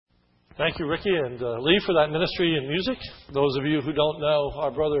Thank you, Ricky and Lee, for that ministry and music. Those of you who don't know our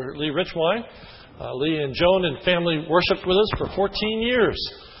brother Lee Richwine, Lee and Joan and family worshiped with us for 14 years,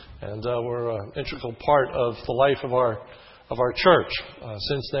 and were an integral part of the life of our church.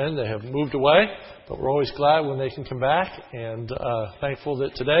 Since then, they have moved away, but we're always glad when they can come back, and thankful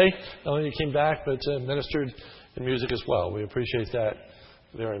that today not only came back, but ministered in music as well. We appreciate that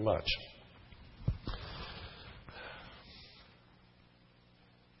very much.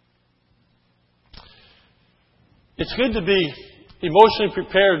 It's good to be emotionally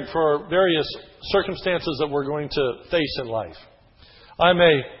prepared for various circumstances that we're going to face in life. I'm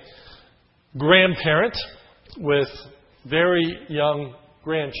a grandparent with very young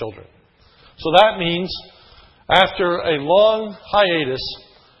grandchildren. So that means after a long hiatus,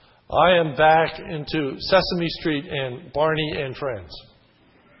 I am back into Sesame Street and Barney and Friends.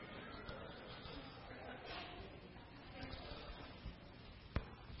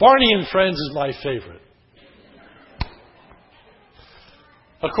 Barney and Friends is my favorite.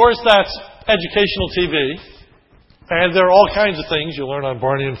 Of course, that's educational TV, and there are all kinds of things you learn on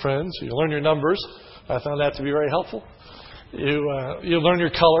Barney and Friends. You learn your numbers. I found that to be very helpful. You learn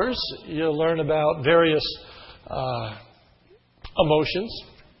your colors. You learn about various emotions,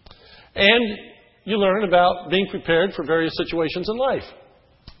 and you learn about being prepared for various situations in life,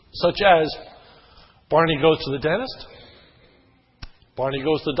 such as Barney goes to the dentist, Barney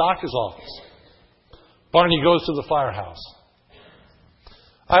goes to the doctor's office, Barney goes to the firehouse.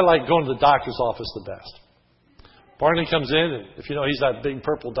 I like going to the doctor's office the best. Barney comes in, and if you know, he's that big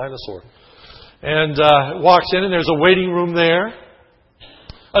purple dinosaur. And walks in, and there's a waiting room there.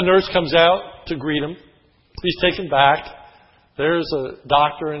 A nurse comes out to greet him. He's taken back. There's a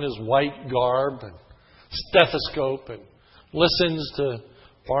doctor in his white garb and stethoscope and listens to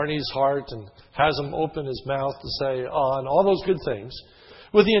Barney's heart and has him open his mouth to say, "Oh," and all those good things,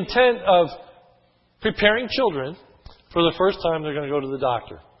 with the intent of preparing children for the first time they're going to go to the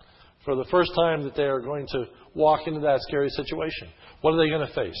doctor, for the first time that they are going to walk into that scary situation. What are they going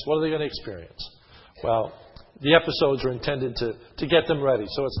to face? What are they going to experience? Well, the episodes are intended to get them ready,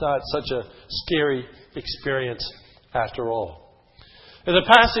 so it's not such a scary experience after all. In the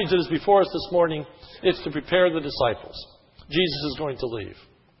passage that is before us this morning, it's to prepare the disciples. Jesus is going to leave.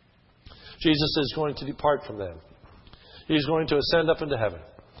 Jesus is going to depart from them. He's going to ascend up into heaven.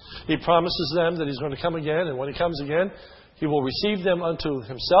 He promises them that He's going to come again, and when He comes again, He will receive them unto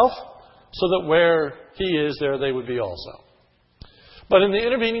Himself, so that where He is, there they would be also. But in the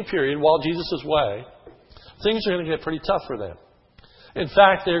intervening period, while Jesus is away, things are going to get pretty tough for them. In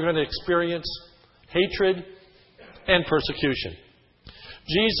fact, they're going to experience hatred and persecution.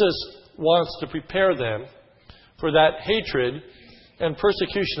 Jesus wants to prepare them for that hatred and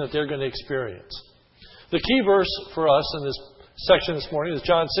persecution that they're going to experience. The key verse for us in this section this morning is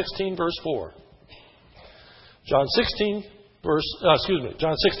John 16, verse 4. John 16,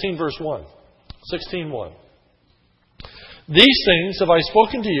 verse 1. 16:1. These things have I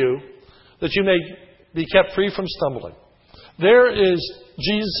spoken to you, that you may be kept free from stumbling. There is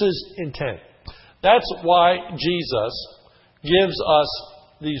Jesus' intent. That's why Jesus gives us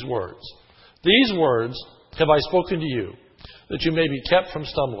these words. These words have I spoken to you, that you may be kept from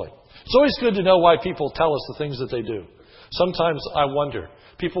stumbling. It's always good to know why people tell us the things that they do. Sometimes I wonder.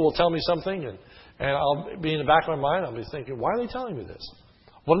 People will tell me something, and I'll be in the back of my mind, I'll be thinking, why are they telling me this?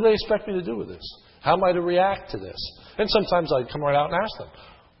 What do they expect me to do with this? How am I to react to this? And sometimes I come right out and ask them,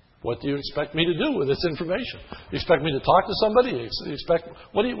 what do you expect me to do with this information? You expect me to talk to somebody?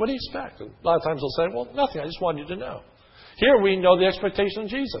 What do you expect? And a lot of times they'll say, well, nothing, I just wanted you to know. Here we know the expectation of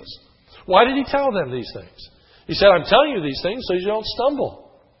Jesus. Why did He tell them these things? He said, I'm telling you these things so you don't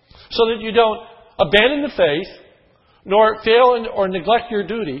stumble, so that you don't abandon the faith, nor fail or neglect your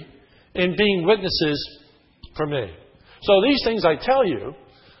duty in being witnesses for me. So these things I tell you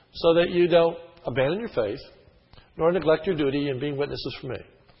so that you don't abandon your faith, nor neglect your duty in being witnesses for me.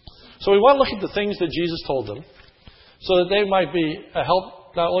 So we want to look at the things that Jesus told them so that they might be a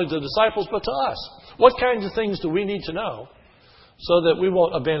help not only to the disciples but to us. What kinds of things do we need to know so that we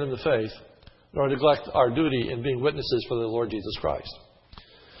won't abandon the faith nor neglect our duty in being witnesses for the Lord Jesus Christ?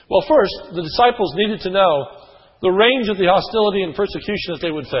 Well, first, the disciples needed to know the range of the hostility and persecution that they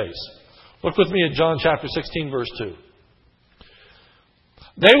would face. Look with me at John chapter 16, verse 2.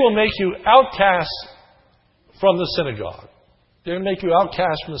 They will make you outcasts from the synagogue. They're going to make you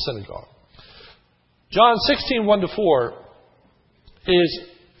outcasts from the synagogue. John 16, 1-4 is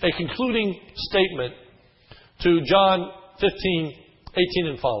a concluding statement to John 15, 18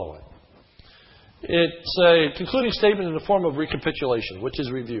 and following. It's a concluding statement in the form of recapitulation, which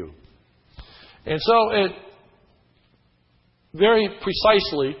is review. And so it very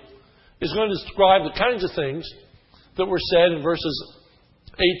precisely is going to describe the kinds of things that were said in verses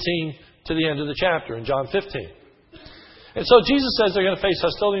 18 to the end of the chapter in John 15. And so Jesus says they're going to face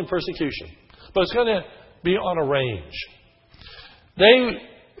hostility and persecution. But it's going to be on a range.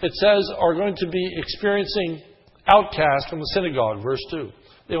 They, it says, are going to be experiencing outcasts from the synagogue, verse 2.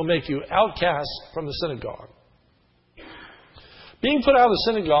 They will make you outcasts from the synagogue. Being put out of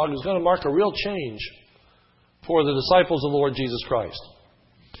the synagogue is going to mark a real change for the disciples of the Lord Jesus Christ.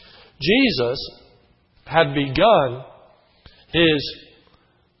 Jesus had begun his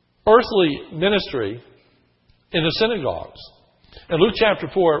earthly ministry in the synagogues. In Luke chapter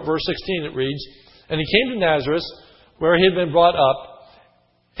 4, verse 16, it reads, "And he came to Nazareth, where he had been brought up,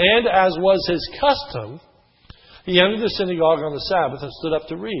 and as was his custom, he entered the synagogue on the Sabbath and stood up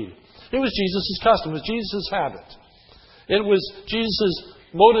to read." It was Jesus' custom. It was Jesus' habit. It was Jesus'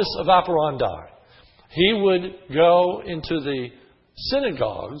 modus operandi. He would go into the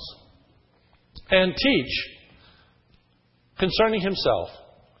synagogues and teach concerning himself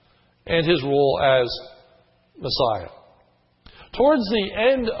and his role as Messiah. Towards the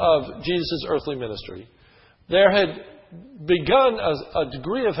end of Jesus' earthly ministry, there had begun a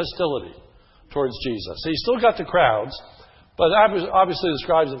degree of hostility towards Jesus. He still got the crowds, but obviously the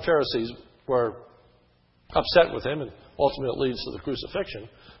scribes and Pharisees were upset with him, and ultimately it leads to the crucifixion.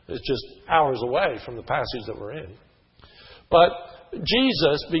 It's just hours away from the passage that we're in. But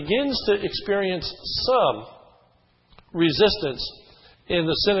Jesus begins to experience some resistance in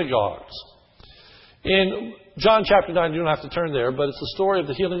the synagogues. In John chapter 9, you don't have to turn there, but it's the story of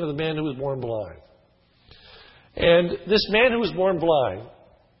the healing of the man who was born blind. And this man who was born blind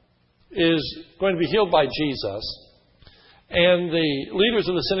is going to be healed by Jesus. And the leaders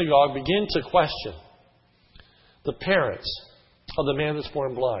of the synagogue begin to question the parents of the man that's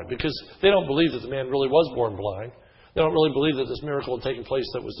born blind, because they don't believe that the man really was born blind. They don't really believe that this miracle had taken place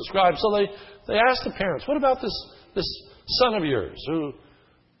that was described. So they ask the parents, "What about this son of yours who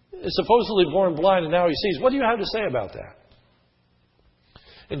is supposedly born blind and now he sees? What do you have to say about that?"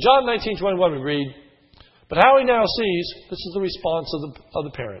 In John 19:21 we read, "But how he now sees," this is the response of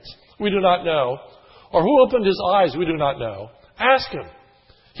the parents, "we do not know. Or who opened his eyes, we do not know. Ask him.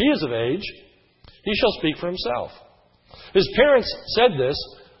 He is of age. He shall speak for himself." His parents said this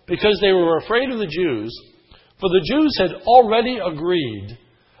because they were afraid of the Jews, for the Jews had already agreed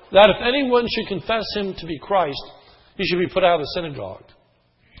that if anyone should confess him to be Christ, he should be put out of the synagogue.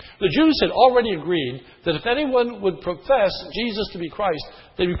 The Jews had already agreed that if anyone would profess Jesus to be Christ,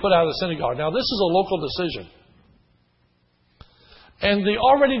 they'd be put out of the synagogue. Now, this is a local decision. And the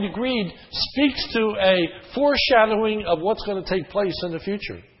already agreed speaks to a foreshadowing of what's going to take place in the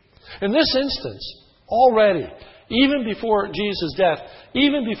future. In this instance, already, even before Jesus' death,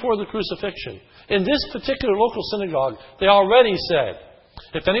 even before the crucifixion, in this particular local synagogue, they already said,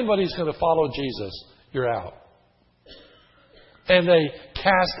 if anybody's going to follow Jesus, you're out. And they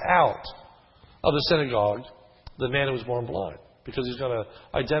cast out of the synagogue the man who was born blind, because he's going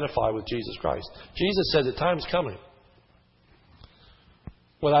to identify with Jesus Christ. Jesus said the time's coming.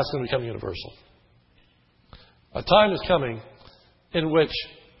 Well, that's going to become universal. A time is coming in which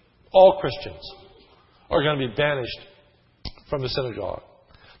all Christians are going to be banished from the synagogue.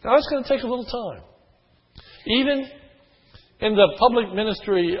 Now, it's going to take a little time. Even in the public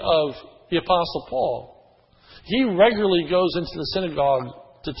ministry of the Apostle Paul, he regularly goes into the synagogue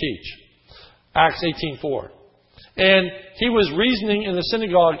to teach. Acts 18:4. And he was reasoning in the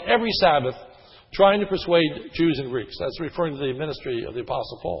synagogue every Sabbath, trying to persuade Jews and Greeks. That's referring to the ministry of the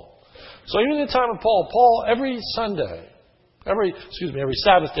Apostle Paul. So even in the time of Paul every Sunday, every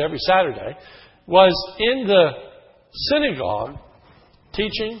Sabbath day, every Saturday, was in the synagogue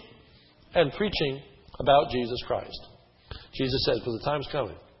teaching and preaching about Jesus Christ. Jesus said, for the time's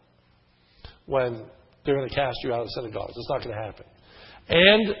coming when they're going to cast you out of the synagogues. It's not going to happen.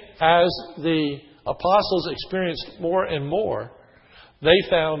 And as the apostles experienced more and more, they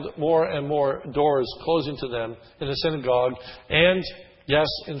found more and more doors closing to them in the synagogue. And yes,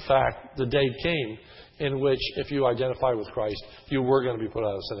 in fact, the day came in which if you identify with Christ, you were going to be put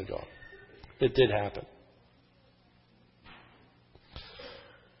out of the synagogue. It did happen.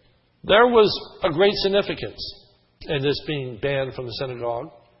 There was a great significance in this being banned from the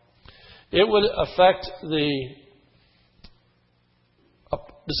synagogue. It would affect the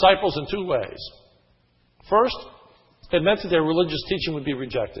disciples in two ways. First, it meant that their religious teaching would be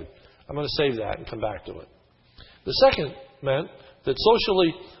rejected. I'm going to save that and come back to it. The second meant that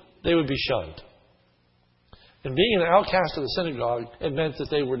socially they would be shunned. And being an outcast of the synagogue, it meant that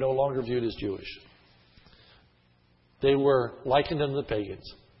they were no longer viewed as Jewish. They were likened unto the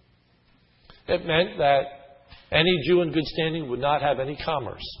pagans. It meant that any Jew in good standing would not have any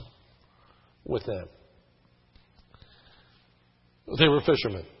commerce with them. They were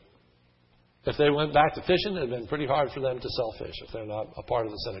fishermen. If they went back to fishing, it had been pretty hard for them to sell fish if they're not a part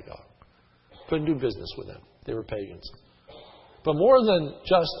of the synagogue. Couldn't do business with them. They were pagans. But more than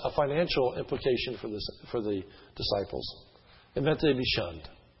just a financial implication for the disciples, it meant they'd be shunned,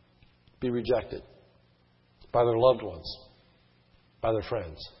 be rejected by their loved ones, by their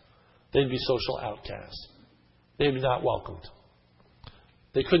friends. They'd be social outcasts. They'd be not welcomed.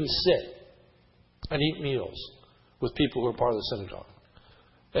 They couldn't sit and eat meals with people who were part of the synagogue.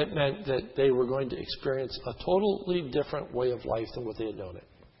 It meant that they were going to experience a totally different way of life than what they had known it.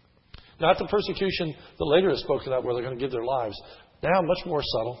 Not the persecution that later is spoken of where they're going to give their lives. Now much more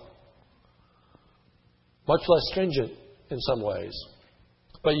subtle. Much less stringent in some ways.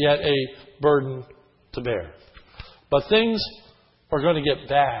 But yet a burden to bear. But things are going to get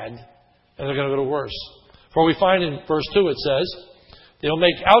bad and they're going to go to worse. For we find in verse 2 it says, they'll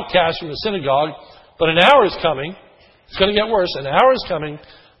make outcasts from the synagogue, but an hour is coming. It's going to get worse. An hour is coming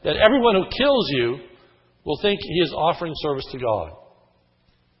that everyone who kills you will think he is offering service to God.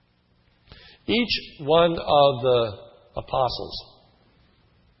 Each one of the apostles,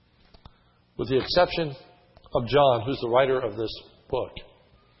 with the exception of John, who's the writer of this book,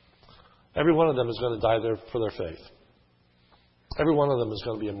 every one of them is going to die there for their faith. Every one of them is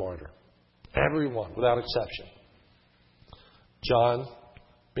going to be a martyr. Every one, without exception. John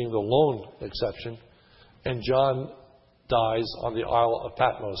being the lone exception, and John dies on the Isle of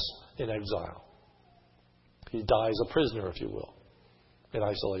Patmos in exile. He dies a prisoner, if you will, in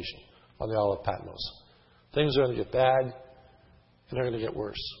isolation on the Isle of Patmos. Things are going to get bad, and they're going to get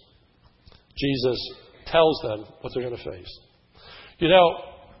worse. Jesus tells them what they're going to face. You know,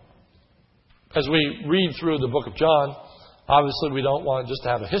 as we read through the book of John, obviously we don't want just to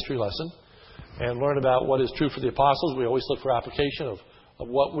have a history lesson and learn about what is true for the apostles. We always look for application of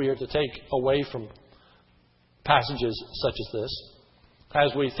what we are to take away from passages such as this.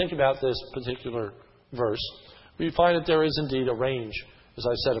 As we think about this particular verse, we find that there is indeed a range, as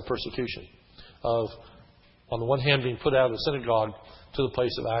I said, of persecution. Of, on the one hand, being put out of the synagogue to the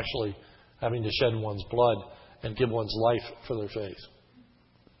place of actually having to shed one's blood and give one's life for their faith.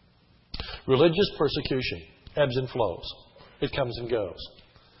 Religious persecution ebbs and flows. It comes and goes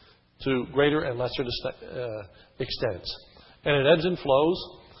to greater and lesser extents. And it ebbs and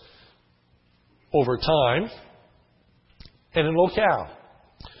flows over time and in locale.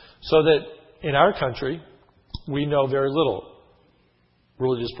 So that in our country, we know very little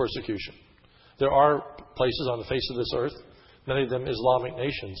religious persecution. There are places on the face of this earth, many of them Islamic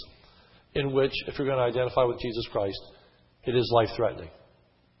nations, in which, if you're going to identify with Jesus Christ, it is life-threatening.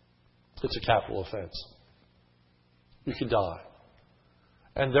 It's a capital offense. You could die.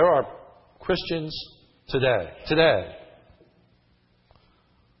 And there are Christians today,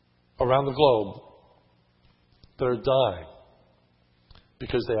 around the globe, that are dying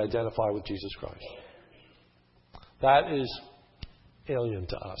because they identify with Jesus Christ. That is alien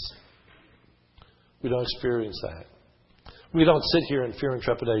to us. We don't experience that. We don't sit here in fear and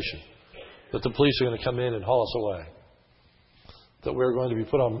trepidation that the police are going to come in and haul us away, that we're going to be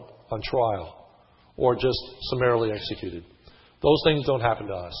put on trial or just summarily executed. Those things don't happen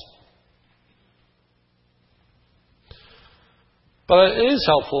to us. But it is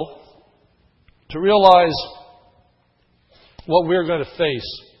helpful to realize what we're going to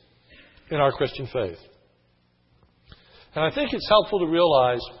face in our Christian faith. And I think it's helpful to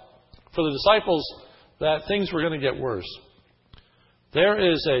realize for the disciples that things were going to get worse.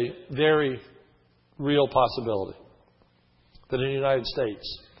 There is a very real possibility that in the United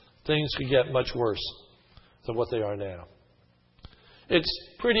States, things could get much worse than what they are now. It's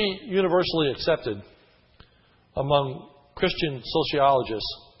pretty universally accepted among Christian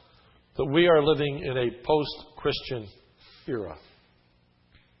sociologists that we are living in a post-Christian era.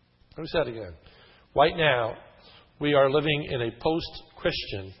 Let me say that again. Right now, we are living in a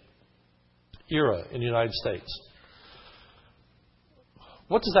post-Christian era in the United States.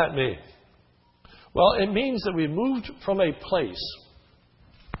 What does that mean? Well, it means that we moved from a place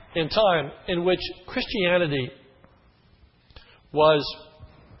in time in which Christianity was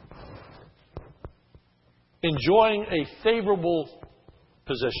enjoying a favorable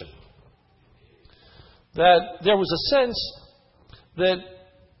position. That there was a sense that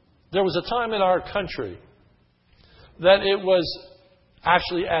there was a time in our country that it was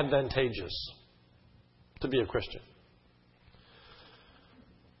actually advantageous to be a Christian.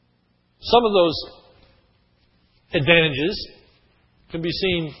 Some of those advantages can be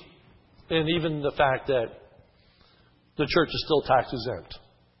seen in even the fact that the church is still tax exempt.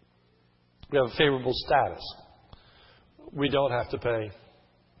 We have a favorable status. We don't have to pay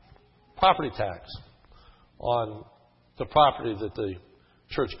property tax on the property that the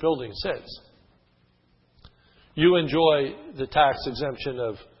church building sits. You enjoy the tax exemption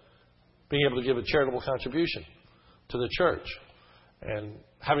of being able to give a charitable contribution to the church and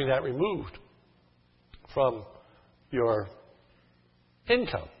having that removed from your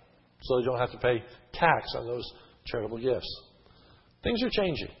income so you don't have to pay tax on those charitable gifts. Things are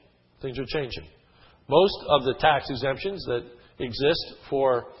changing. Things are changing. Most of the tax exemptions that exist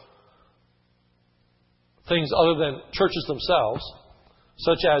for things other than churches themselves,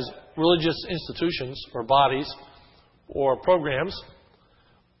 such as religious institutions or bodies or programs,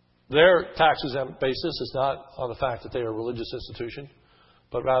 their tax exempt basis is not on the fact that they are a religious institution,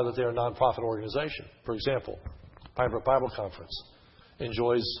 but rather that they are a nonprofit organization. For example, Pine Bible Conference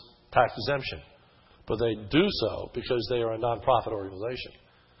enjoys tax exemption, but they do so because they are a nonprofit organization,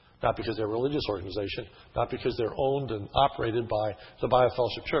 not because they're a religious organization, not because they're owned and operated by the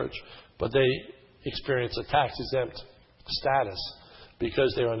Biofellowship Church, but they experience a tax-exempt status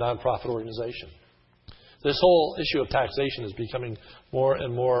because they're a nonprofit organization. This whole issue of taxation is becoming more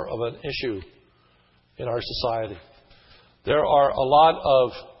and more of an issue in our society. There are a lot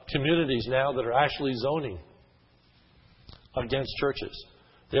of communities now that are actually zoning against churches.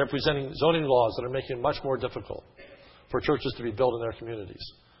 They are presenting zoning laws that are making it much more difficult for churches to be built in their communities.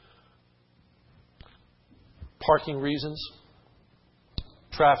 Parking reasons,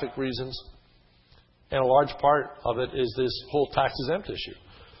 traffic reasons, and a large part of it is this whole tax-exempt issue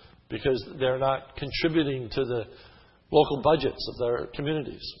because they're not contributing to the local budgets of their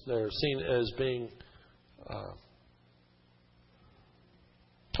communities. They're seen as being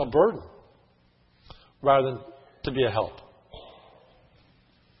a burden rather than to be a help.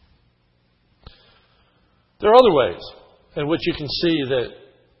 There are other ways in which you can see that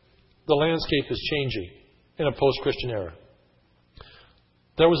the landscape is changing in a post-Christian era.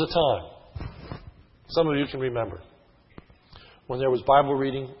 There was a time, some of you can remember, when there was Bible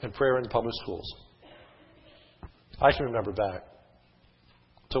reading and prayer in public schools. I can remember back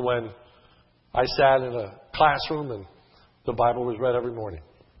to when I sat in a classroom and the Bible was read every morning.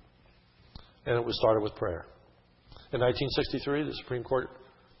 And it was started with prayer. In 1963, the Supreme Court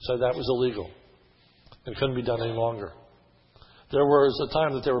said that was illegal and couldn't be done any longer. There was a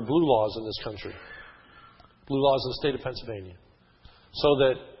time that there were blue laws in this country, blue laws in the state of Pennsylvania, so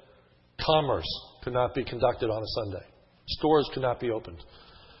that commerce could not be conducted on a Sunday. Stores could not be opened.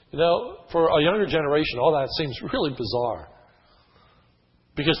 You know, for a younger generation, all that seems really bizarre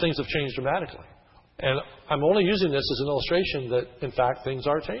because things have changed dramatically. And I'm only using this as an illustration that, in fact, things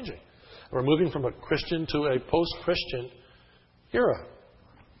are changing. We're moving from a Christian to a post-Christian era.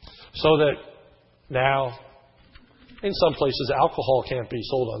 So that now, in some places, alcohol can't be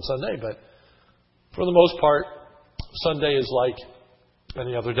sold on Sunday, but for the most part, Sunday is like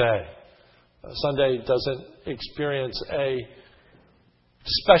any other day. Sunday doesn't experience a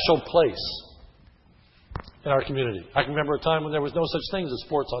special place in our community. I can remember a time when there was no such thing as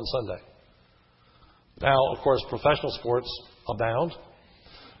sports on Sunday. Now, of course, professional sports abound.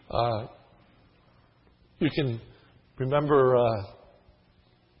 You can remember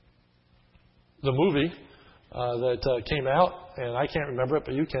the movie that came out, and I can't remember it,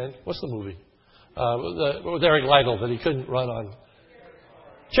 but you can. What's the movie? With Eric Liddell that he couldn't run on.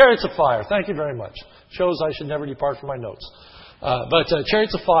 Chariots of Fire. Thank you very much. Shows I should never depart from my notes. But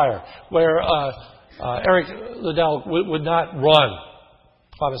Chariots of Fire, where Eric Liddell would not run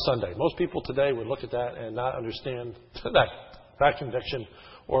on a Sunday. Most people today would look at that and not understand that conviction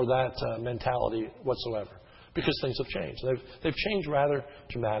or that mentality whatsoever, because things have changed. They've changed rather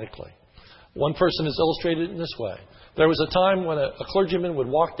dramatically. One person has illustrated it in this way. There was a time when a clergyman would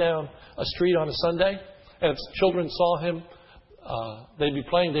walk down a street on a Sunday, and if children saw him, they'd be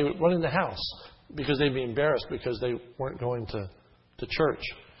playing, they would run in the house because they'd be embarrassed because they weren't going to church.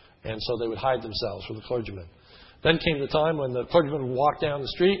 And so they would hide themselves from the clergyman. Then came the time when the clergyman would walk down the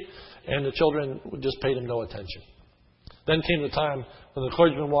street and the children would just pay him no attention. Then came the time when the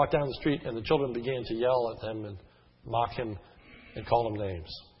clergyman walked down the street and the children began to yell at him and mock him and call him names.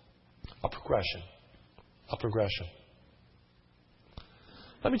 A progression. A progression.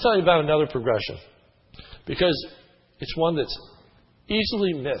 Let me tell you about another progression, because it's one that's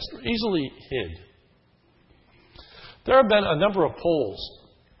easily missed, easily hid. There have been a number of polls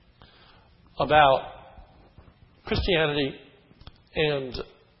about Christianity and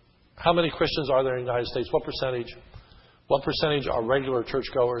how many Christians are there in the United States, what percentage are regular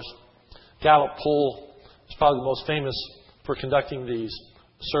churchgoers. Gallup poll is probably the most famous for conducting these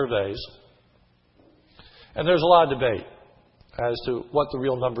surveys. And there's a lot of debate as to what the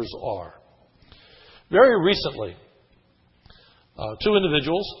real numbers are. Very recently, two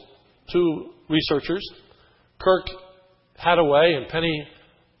individuals two researchers, Kirk Hathaway and Penny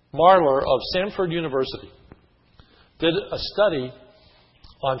Marlar of Stanford University, did a study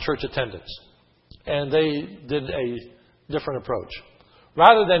on church attendance. And they did a different approach.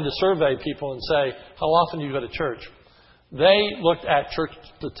 Rather than to survey people and say, how often do you go to church? They looked at church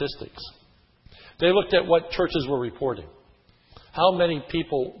statistics. They looked at what churches were reporting. How many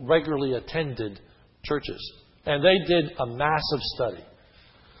people regularly attended churches. And they did a massive study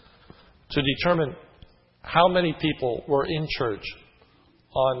to determine how many people were in church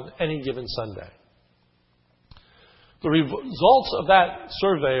on any given Sunday. The results of that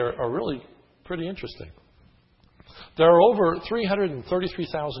survey are really pretty interesting. There are over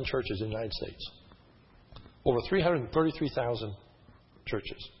 333,000 churches in the United States. Over 333,000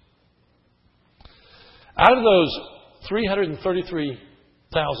 churches. Out of those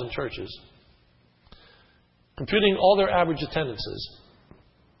 333,000 churches, computing all their average attendances,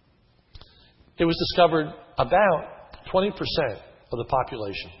 it was discovered about 20% of the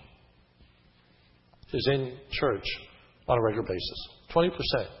population is in church on a regular basis. 20%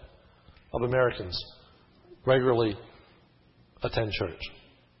 of Americans regularly attend church.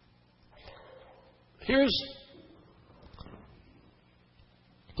 Here's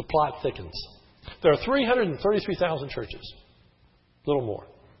the plot thickens. There are 333,000 churches, a little more.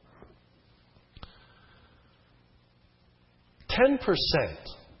 10%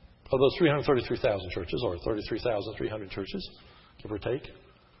 of those 333,000 churches, or 33,300 churches, give or take,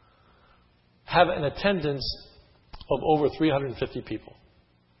 have an attendance of over 350 people.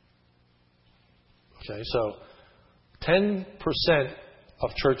 Okay, so 10%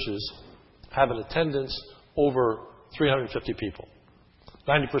 of churches have an attendance over 350 people.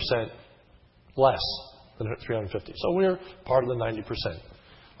 90% less than 350. So we're part of the 90%.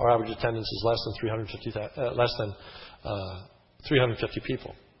 Our average attendance is less than 350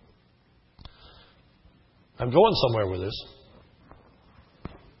 people. I'm going somewhere with this.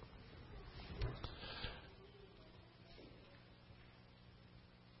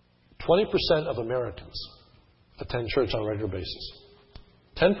 % of Americans attend church on a regular basis.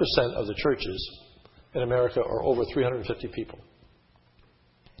 10% of the churches in America are over 350 people.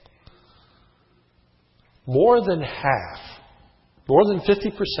 More than half, more than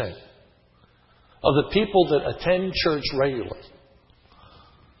 50% of the people that attend church regularly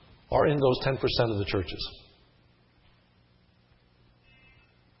are in those 10% of the churches.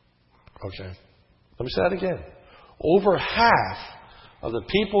 Okay. Let me say that again. Over half of the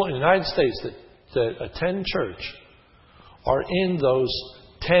people in the United States that attend church are in those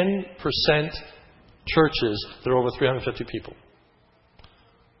 10% churches that are over 350 people.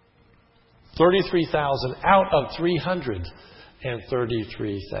 33,000 out of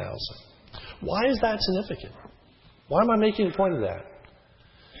 333,000. Why is that significant? Why am I making a point of that?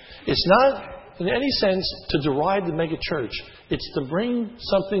 It's not in any sense to deride the mega church. It's to bring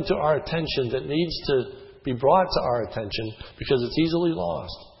something to our attention that needs to be brought to our attention because it's easily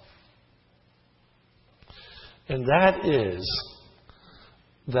lost. And that is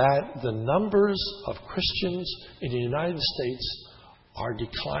that the numbers of Christians in the United States are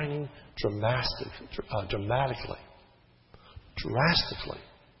declining dramatically. Drastically.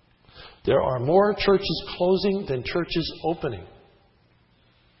 There are more churches closing than churches opening.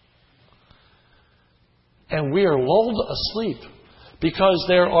 And we are lulled asleep because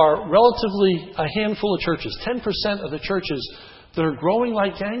there are relatively a handful of churches, 10% of the churches, that are growing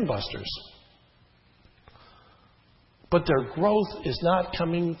like gangbusters. But their growth is not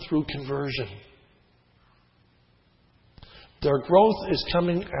coming through conversion. Their growth is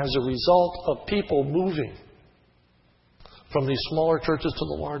coming as a result of people moving from these smaller churches to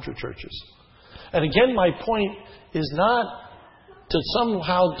the larger churches. And again, my point is not to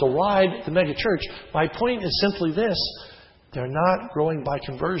somehow deride the mega church. My point is simply this: they're not growing by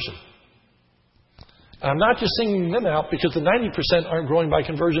conversion. And I'm not just singling them out because the 90% aren't growing by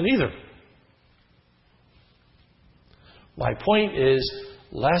conversion either. My point is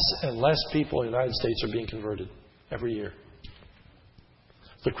less and less people in the United States are being converted every year.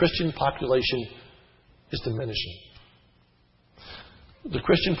 The Christian population is diminishing. The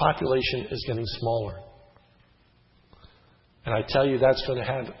Christian population is getting smaller. And I tell you, that's going to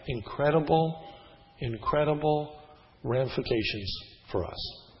have incredible, incredible ramifications for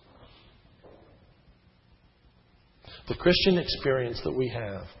us. The Christian experience that we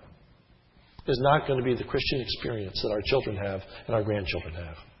have is not going to be the Christian experience that our children have and our grandchildren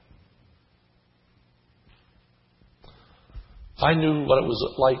have. I knew what it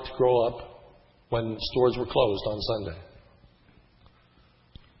was like to grow up when stores were closed on Sunday.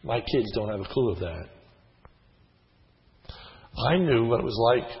 My kids don't have a clue of that. I knew what it was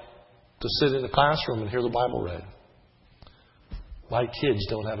like to sit in a classroom and hear the Bible read. My kids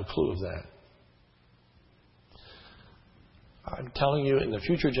don't have a clue of that. I'm telling you, in the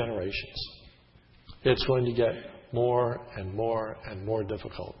future generations, it's going to get more and more and more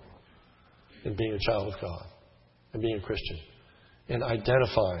difficult in being a child of God, and being a Christian, in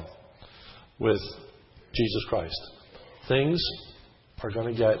identifying with Jesus Christ. Things are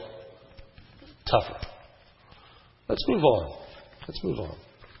going to get tougher. Let's move on. Let's move on.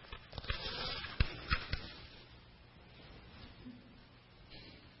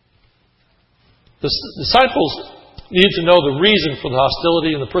 The disciples needed to know the reason for the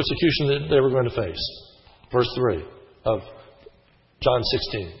hostility and the persecution that they were going to face. Verse 3 of John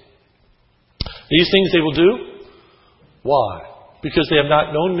 16. These things they will do. Why? Because they have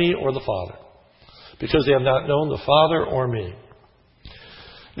not known me or the Father. Because they have not known the Father or me.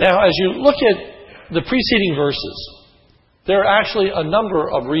 Now, as you look at the preceding verses, there are actually a number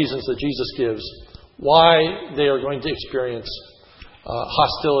of reasons that Jesus gives why they are going to experience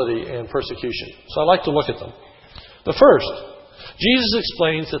hostility and persecution. So I'd like to look at them. The first, Jesus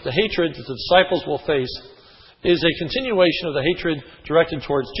explains that the hatred that the disciples will face is a continuation of the hatred directed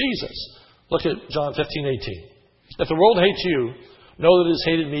towards Jesus. Look at John 15:18. If the world hates you, know that it has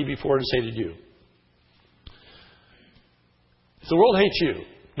hated me before it has hated you. If the world hates you,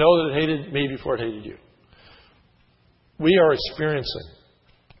 know that it hated me before it hated you. We are experiencing,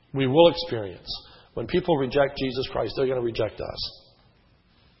 we will experience, when people reject Jesus Christ, they're going to reject us.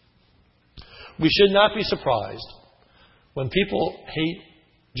 We should not be surprised when people hate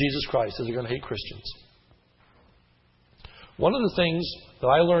Jesus Christ that they're going to hate Christians. One of the things that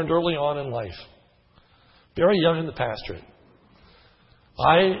I learned early on in life, very young in the pastorate,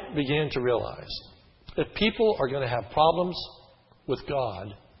 I began to realize if people are going to have problems with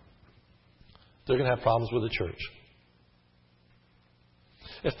God, they're going to have problems with the church.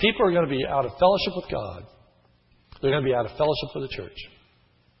 If people are going to be out of fellowship with God, they're going to be out of fellowship with the church.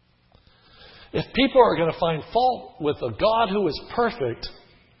 If people are going to find fault with a God who is perfect,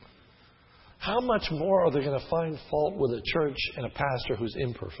 how much more are they going to find fault with a church and a pastor who's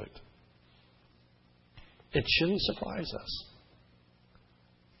imperfect? It shouldn't surprise us.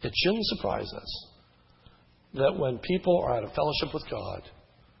 It shouldn't surprise us that when people are out of fellowship with God,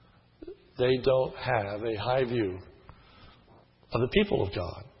 they don't have a high view of the people of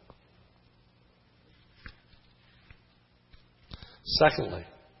God. Secondly,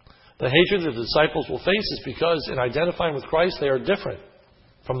 the hatred that the disciples will face is because in identifying with Christ, they are different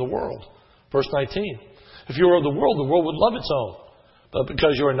from the world. Verse 19. If you were of the world would love its own. But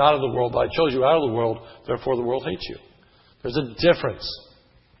because you are not of the world, but I chose you out of the world, therefore the world hates you. There's a difference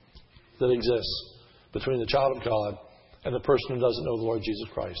that exists between the child of God and the person who doesn't know the Lord Jesus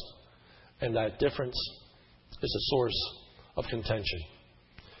Christ. And that difference is a source of contention.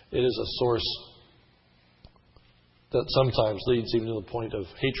 It is a source that sometimes leads even to the point of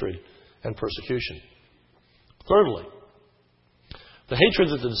hatred and persecution. Thirdly, the hatred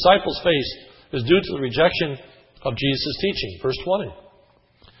that the disciples face is due to the rejection of Jesus' teaching. Verse 20.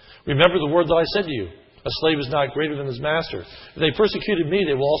 Remember the word that I said to you. A slave is not greater than his master. If they persecuted me,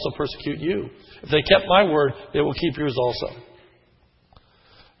 they will also persecute you. If they kept my word, they will keep yours also.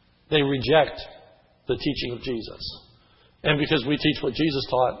 They reject the teaching of Jesus. And because we teach what Jesus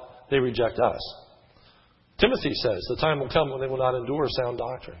taught, they reject us. Timothy says the time will come when they will not endure sound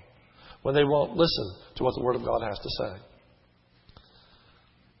doctrine, when they won't listen to what the Word of God has to say.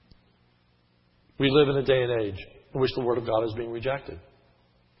 We live in a day and age in which the Word of God is being rejected.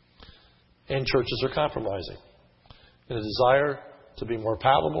 And churches are compromising. In a desire to be more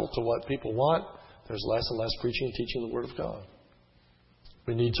palatable to what people want, there's less and less preaching and teaching the Word of God.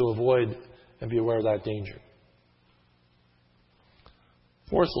 We need to avoid and be aware of that danger.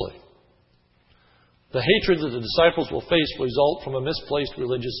 Fourthly, the hatred that the disciples will face will result from a misplaced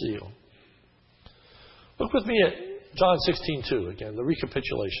religious zeal. Look with me at John 16:2 again, the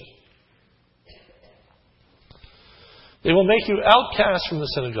recapitulation. They will make you outcasts from the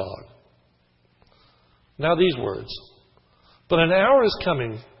synagogue. Now these words. But an hour is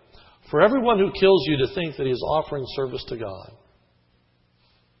coming for everyone who kills you to think that he is offering service to God.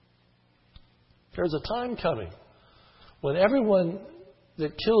 There's a time coming when everyone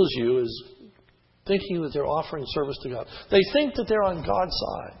that kills you is thinking that they're offering service to God. They think that they're on God's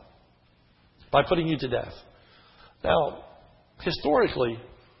side by putting you to death. Now, historically,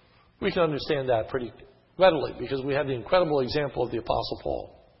 we can understand that pretty readily because we have the incredible example of the Apostle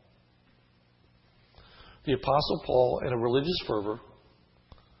Paul. The Apostle Paul, in a religious fervor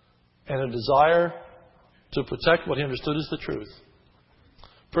and a desire to protect what he understood as the truth,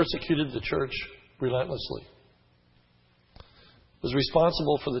 persecuted the church relentlessly. was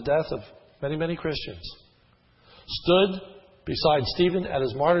responsible for the death of many, many Christians, stood beside Stephen at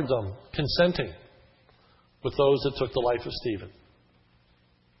his martyrdom, consenting with those that took the life of Stephen.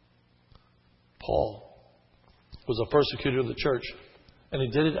 Paul was a persecutor of the church, and he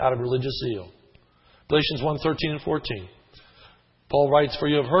did it out of religious zeal. Galatians 1:13 and 14. Paul writes, "For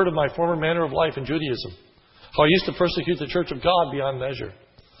you have heard of my former manner of life in Judaism, how I used to persecute the church of God beyond measure,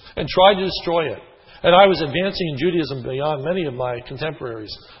 and tried to destroy it. And I was advancing in Judaism beyond many of my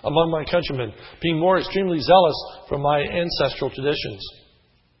contemporaries among my countrymen, being more extremely zealous for my ancestral traditions."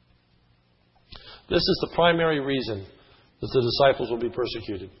 This is the primary reason that the disciples will be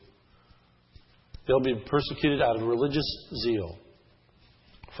persecuted. They'll be persecuted out of religious zeal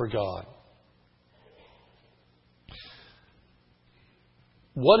for God.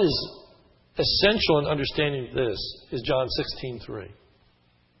 What is essential in understanding this is John 16:3.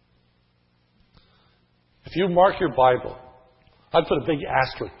 If you mark your Bible, I'd put a big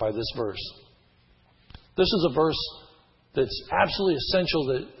asterisk by this verse. This is a verse that's absolutely essential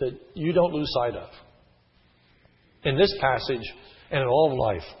that you don't lose sight of in this passage and in all of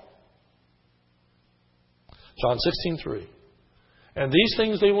life. John 16:3. "And these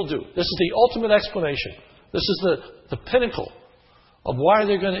things they will do." This is the ultimate explanation. This is the pinnacle of why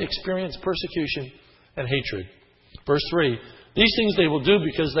they're going to experience persecution and hatred. Verse 3, "These things they will do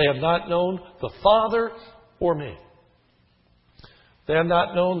because they have not known the Father or me." They have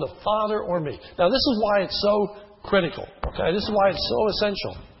not known the Father or me. Now, this is why it's so critical. Okay, this is why it's so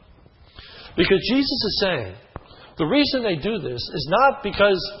essential. Because Jesus is saying, the reason they do this is not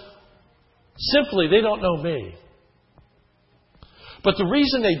because simply they don't know me. But the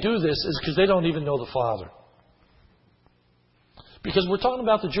reason they do this is because they don't even know the Father. Because we're talking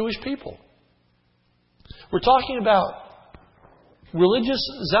about the Jewish people. We're talking about religious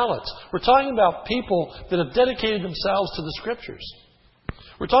zealots. We're talking about people that have dedicated themselves to the Scriptures.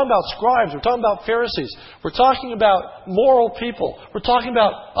 We're talking about scribes. We're talking about Pharisees. We're talking about moral people. We're talking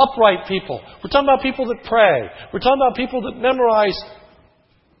about upright people. We're talking about people that pray. We're talking about people that memorize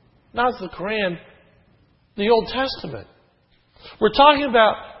not the Quran, the Old Testament. We're talking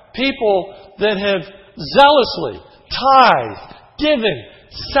about people that have zealously tithed, given,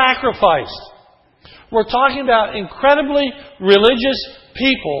 sacrificed. We're talking about incredibly religious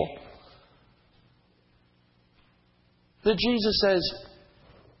people that Jesus says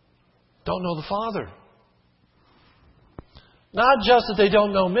don't know the Father. Not just that they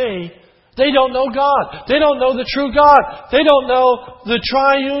don't know me, they don't know God. They don't know the true God. They don't know the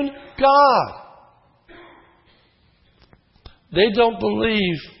triune God. They don't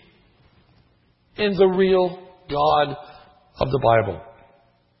believe in the real God of the Bible.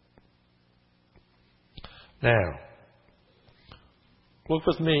 Now, look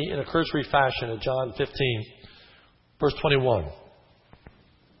with me in a cursory fashion at John 15, verse 21.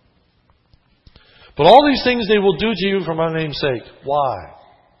 "But all these things they will do to you for my name's sake." Why?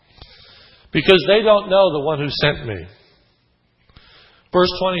 Because they don't know the one who sent me. Verse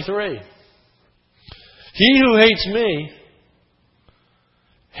 23. "He who hates me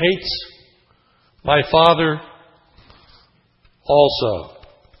hates my Father also.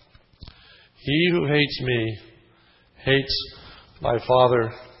 He who hates me hates my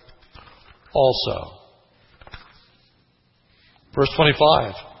Father also." Verse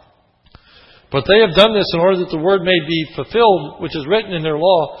 25. "But they have done this in order that the word may be fulfilled, which is written in their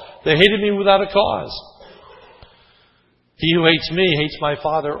law. They hated me without a cause. He who hates me hates my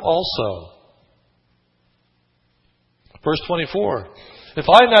Father also." Verse 24. "If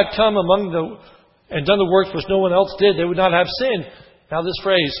I had not come among and done the works which no one else did, they would not have sinned." Now this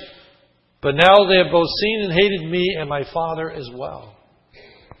phrase, "But now they have both seen and hated me and my Father as well."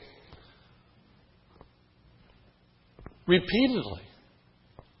 Repeatedly,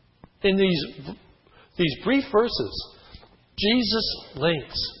 in these brief verses, Jesus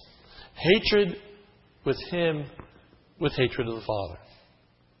links hatred with Him with hatred of the Father.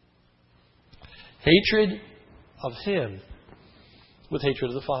 Hatred of Him with hatred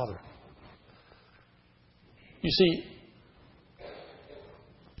of the Father. You see,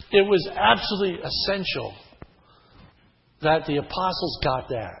 it was absolutely essential that the apostles got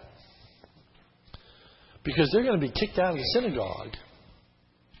that. Because they're going to be kicked out of the synagogue.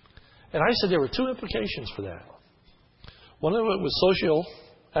 And I said there were two implications for that. One of it was social,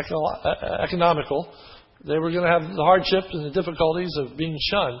 economical. They were going to have the hardships and the difficulties of being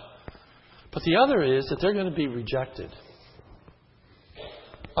shunned. But the other is that they're going to be rejected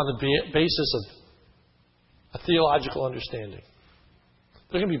on the basis of a theological understanding.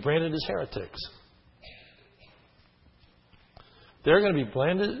 They're going to be branded as heretics. They're going to be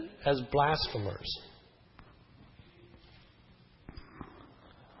branded as blasphemers.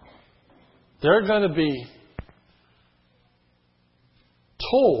 They're going to be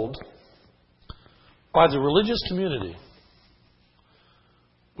told by the religious community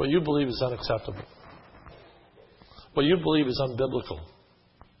what you believe is unacceptable, what you believe is unbiblical,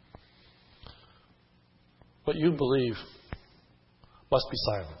 what you believe must be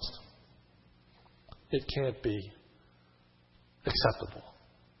silenced. It can't be acceptable.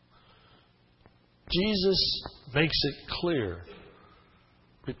 Jesus makes it clear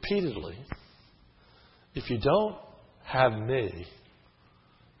repeatedly, if you don't have me,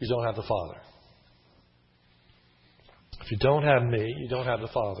 you don't have the Father. If you don't have me, you don't have the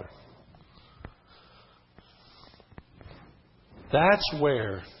Father. That's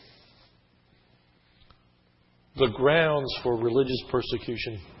where the grounds for religious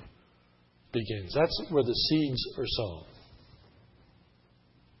persecution begins. That's where the seeds are sown.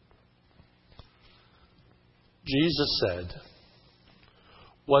 Jesus said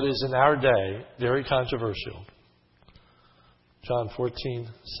what is in our day very controversial. John 14:6.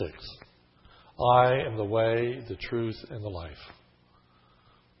 I am the way, the truth, and the life.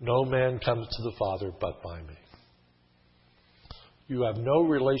 No man comes to the Father but by me. You have no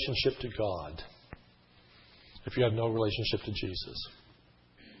relationship to God if you have no relationship to Jesus.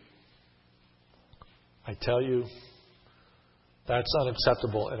 I tell you, that's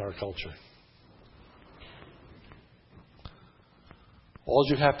unacceptable in our culture. All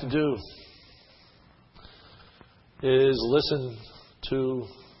you have to do is listen to,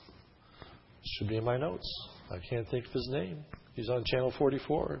 should be in my notes, I can't think of his name. He's on Channel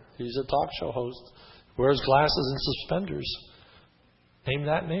 44. He's a talk show host. Wears glasses and suspenders. Name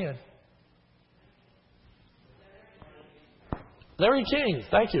that man. Larry King.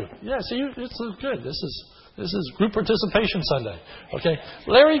 Thank you. Yeah, see, it's good. This is group participation Sunday. Okay,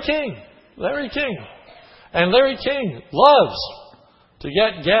 Larry King. Larry King. And Larry King loves to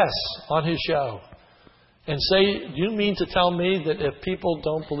get guests on his show and say, do you mean to tell me that if people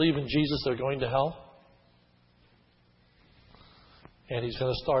don't believe in Jesus, they're going to hell? And he's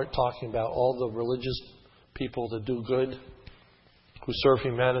going to start talking about all the religious people that do good, who serve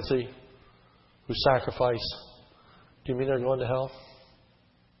humanity, who sacrifice. Do you mean they're going to hell?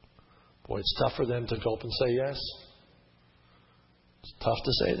 Boy, it's tough for them to go up and say yes. It's tough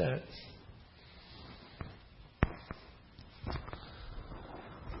to say that.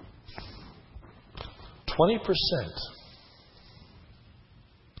 "20%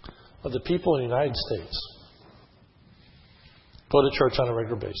 of the people in the United States go to church on a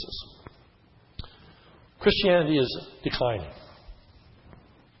regular basis. Christianity is declining.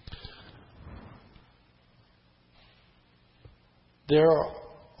 There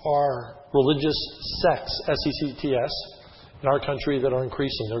are religious sects, S-E-C-T-S, in our country that are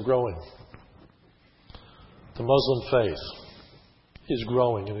increasing. They're growing. The Muslim faith is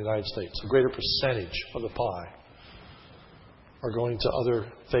growing in the United States. A greater percentage of the pie are going to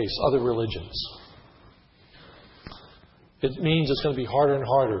other faiths, other religions. It means it's going to be harder and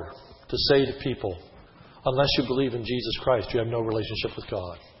harder to say to people, unless you believe in Jesus Christ, you have no relationship with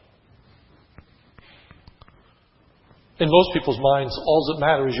God. In most people's minds, all that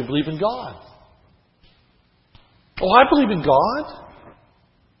matters is you believe in God. Oh, I believe in God.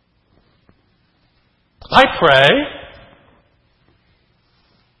 I pray.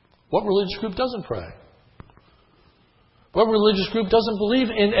 What religious group doesn't pray? What religious group doesn't believe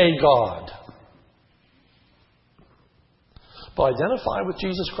in a God? But identify with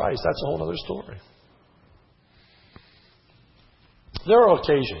Jesus Christ, that's a whole other story. There are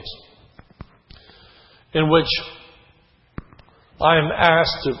occasions in which I am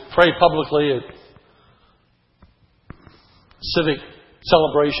asked to pray publicly at civic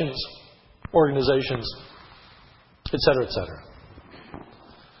celebrations, organizations, etc., etc.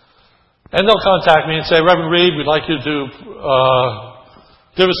 And they'll contact me and say, Reverend Reed, we'd like you to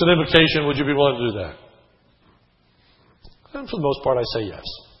give us an invitation. Would you be willing to do that? And for the most part, I say yes.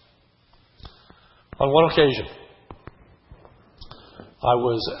 On one occasion, I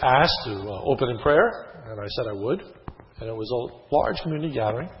was asked to open in prayer, and I said I would. And it was a large community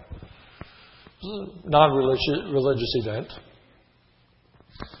gathering. It was a non-religious event.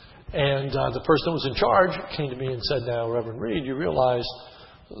 And the person that was in charge came to me and said, now, Reverend Reed, you realize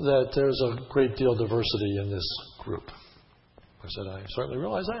that there's a great deal of diversity in this group. I said, I certainly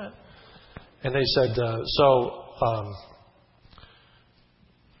realize that. And they said,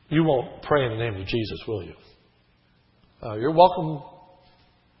 you won't pray in the name of Jesus, will you? You're welcome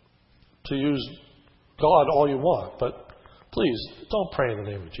to use God all you want, but please don't pray in the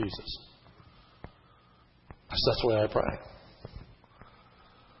name of Jesus. I said, that's the way I pray.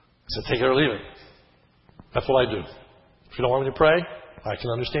 I said, take it or leave it. That's what I do. If you don't want me to pray, I can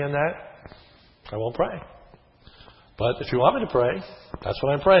understand that. I won't pray. But if you want me to pray, that's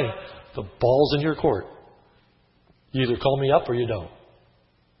what I'm praying. The ball's in your court. You either call me up or you don't.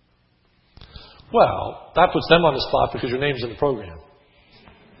 Well, that puts them on the spot because your name's in the program.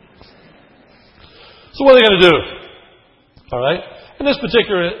 So what are they going to do? All right? In this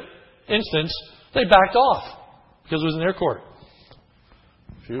particular instance, they backed off because it was in their court.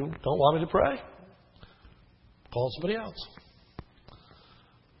 If you don't want me to pray, call somebody else.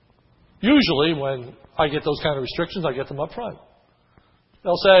 Usually when I get those kind of restrictions, I get them up front.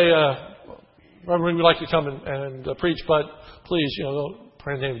 They'll say, Reverend, we'd like to come and preach, but please, don't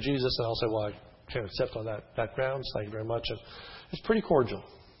pray in the name of Jesus. And I'll say, well, I can't accept on that grounds. Thank you very much. And it's pretty cordial.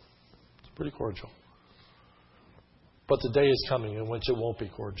 It's pretty cordial. But the day is coming in which it won't be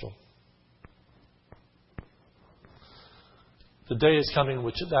cordial. The day is coming in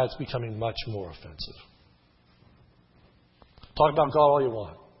which that's becoming much more offensive. Talk about God all you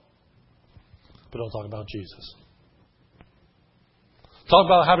want, but don't talk about Jesus. Talk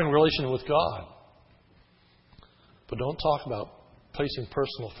about having a relation with God, but don't talk about placing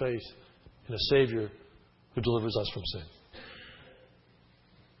personal faith in a Savior who delivers us from sin.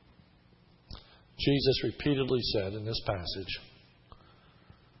 Jesus repeatedly said in this passage,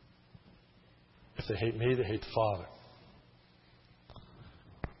 if they hate me, they hate the Father.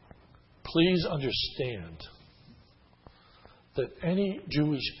 Please understand that any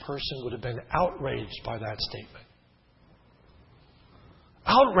Jewish person would have been outraged by that statement.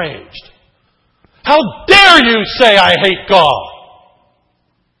 Outraged. How dare you say I hate God?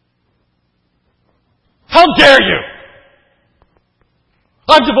 How dare you?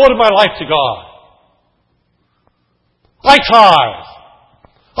 I've devoted my life to God. I tithe.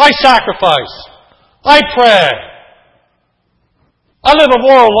 I sacrifice. I pray. I live a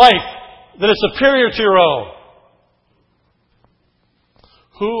moral life that is superior to your own.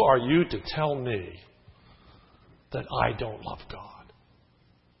 Who are you to tell me that I don't love God?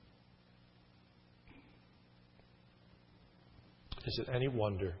 Is it any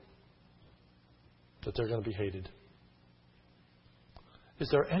wonder that they're going to be hated? Is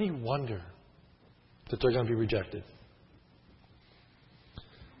there any wonder that they're going to be rejected?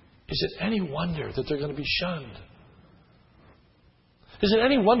 Is it any wonder that they're going to be shunned? Is it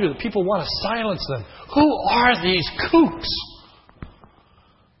any wonder that people want to silence them? Who are these kooks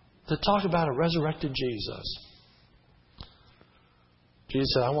that talk about a resurrected Jesus?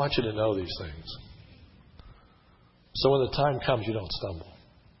 Jesus said, I want you to know these things. So when the time comes, you don't stumble.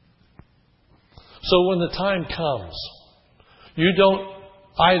 So when the time comes, you don't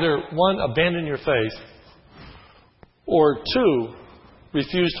either, one, abandon your faith, or two,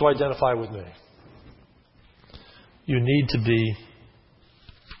 refuse to identify with me. You need to be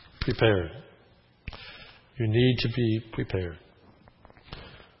prepared. You need to be prepared.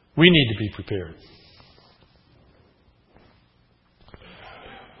 We need to be prepared.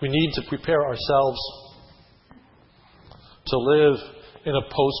 We need to prepare ourselves to live in a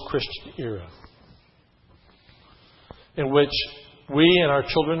post-Christian era in which we and our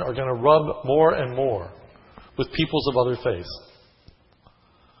children are going to rub more and more with peoples of other faiths.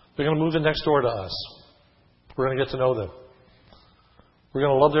 They're going to move in next door to us. We're going to get to know them. We're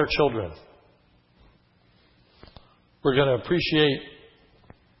going to love their children. We're going to appreciate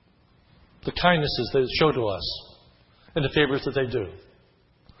the kindnesses they show to us and the favors that they do.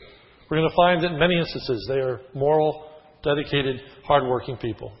 We're going to find that in many instances they are moral, dedicated, hardworking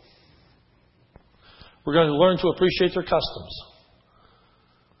people. We're going to learn to appreciate their customs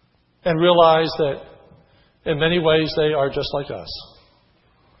and realize that in many ways they are just like us.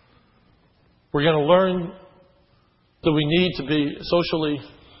 We're going to learn that we need to be socially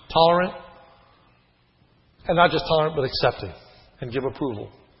tolerant, and not just tolerant, but accepting and give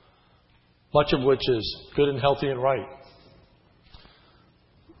approval, much of which is good and healthy and right.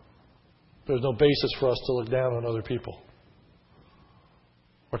 There's no basis for us to look down on other people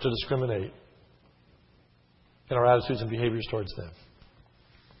or to discriminate in our attitudes and behaviors towards them.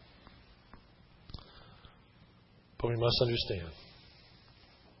 But we must understand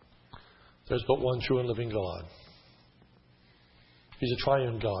there's but one true and living God. He's a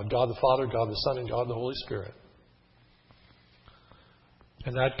triune God. God the Father, God the Son, and God the Holy Spirit.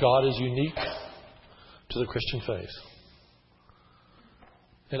 And that God is unique to the Christian faith.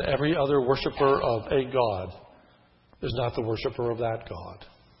 And every other worshiper of a God is not the worshiper of that God.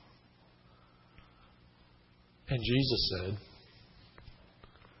 And Jesus said,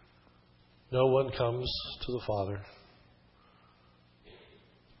 no one comes to the Father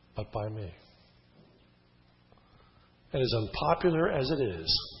but by me. And as unpopular as it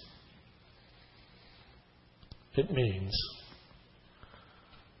is, it means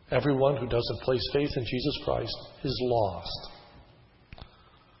Everyone who doesn't place faith in Jesus Christ is lost.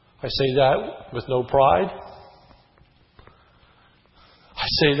 I say that with no pride. I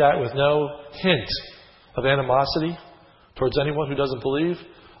say that with no hint of animosity towards anyone who doesn't believe.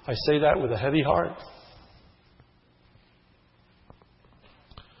 I say that with a heavy heart.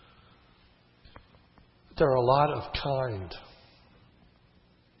 There are a lot of kind,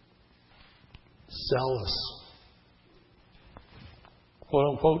 zealous,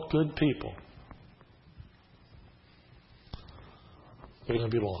 quote-unquote good people. They're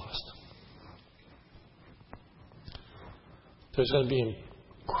going to be lost. There's going to be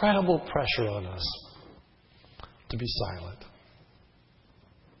incredible pressure on us to be silent,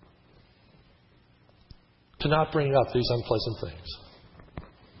 to not bring up these unpleasant things.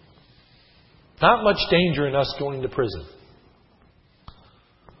 Not much danger in us going to prison,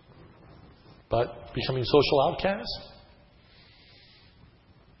 but becoming social outcasts,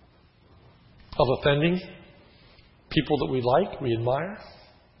 of offending people that we like, we admire,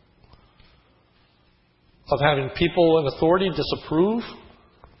 of having people in authority disapprove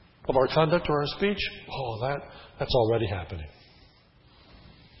of our conduct or our speech. Oh, that's already happening.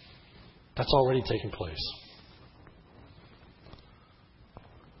 That's already taking place.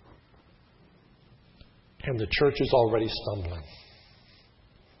 And the church is already stumbling.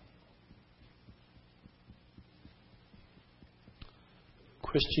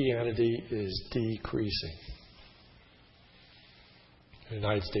 Christianity is decreasing in the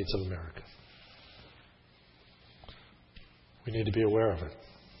United States of America. We need to be aware of it.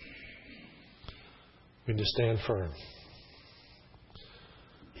 We need to stand firm.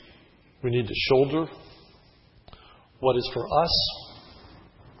 We need to shoulder what is for us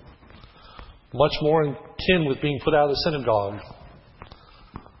much more in kin with being put out of the synagogue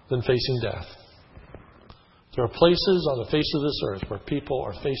than facing death. There are places on the face of this earth where people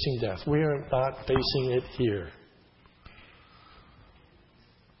are facing death. We are not facing it here.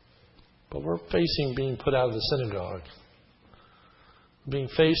 But we're facing being put out of the synagogue, being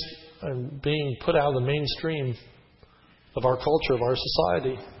faced and being put out of the mainstream of our culture, of our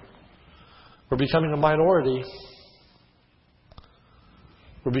society. We're becoming a minority.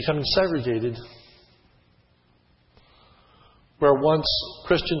 We're becoming segregated. Where once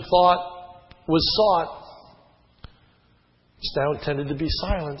Christian thought was sought, it's now intended to be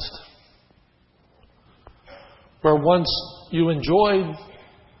silenced. Where once you enjoyed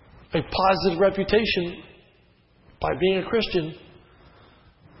a positive reputation by being a Christian,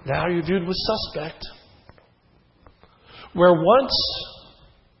 now you're viewed with suspect. Where once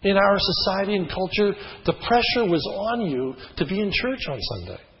in our society and culture, the pressure was on you to be in church on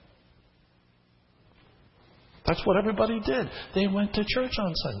Sunday. That's what everybody did. They went to church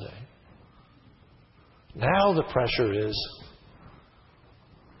on Sunday. Now the pressure is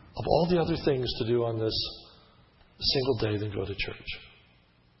of all the other things to do on this single day than go to church.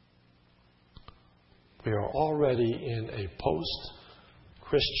 We are already in a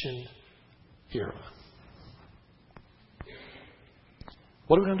post-Christian era.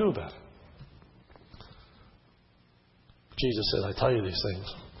 What are we going to do about it? Jesus said, I tell you these things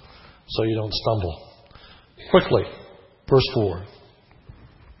so you don't stumble. Quickly, verse 4.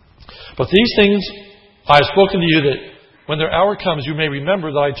 But these things I have spoken to you, that when their hour comes you may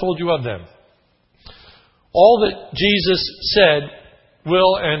remember that I told you of them. All that Jesus said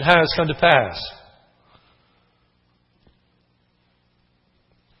will and has come to pass.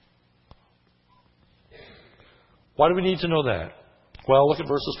 Why do we need to know that? Well, look at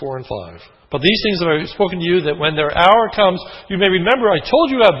verses 4 and 5. But these things that I have spoken to you, that when their hour comes, you may remember I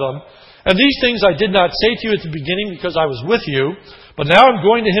told you of them. And these things I did not say to you at the beginning because I was with you. But now I'm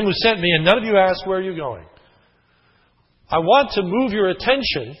going to him who sent me, and none of you ask, where are you going? I want to move your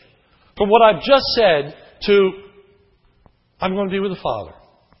attention from what I've just said to, I'm going to be with the Father.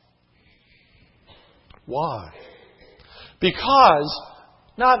 Why? Because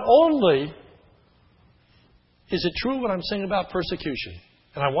not only is it true what I'm saying about persecution,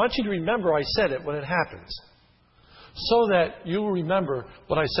 and I want you to remember I said it when it happens, so that you will remember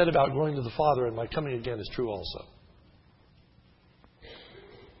what I said about going to the Father and my coming again is true also.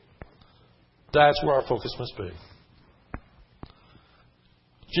 That's where our focus must be.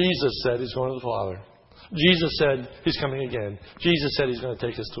 Jesus said He's going to the Father. Jesus said He's coming again. Jesus said He's going to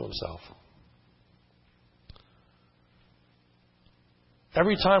take us to Himself.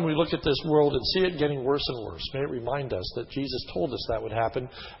 Every time we look at this world and see it getting worse and worse, may it remind us that Jesus told us that would happen,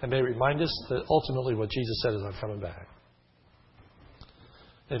 and may it remind us that ultimately what Jesus said is, I'm coming back.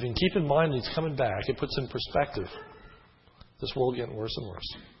 And if you can keep in mind that He's coming back, it puts in perspective this world getting worse and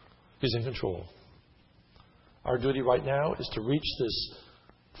worse. He's in control. Our duty right now is to reach this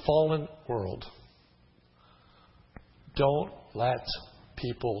fallen world. Don't let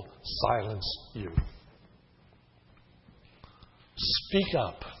people silence you. Speak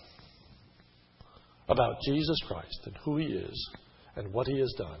up about Jesus Christ and who He is and what He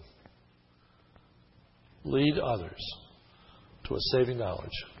has done. Lead others to a saving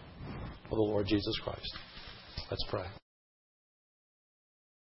knowledge of the Lord Jesus Christ. Let's pray.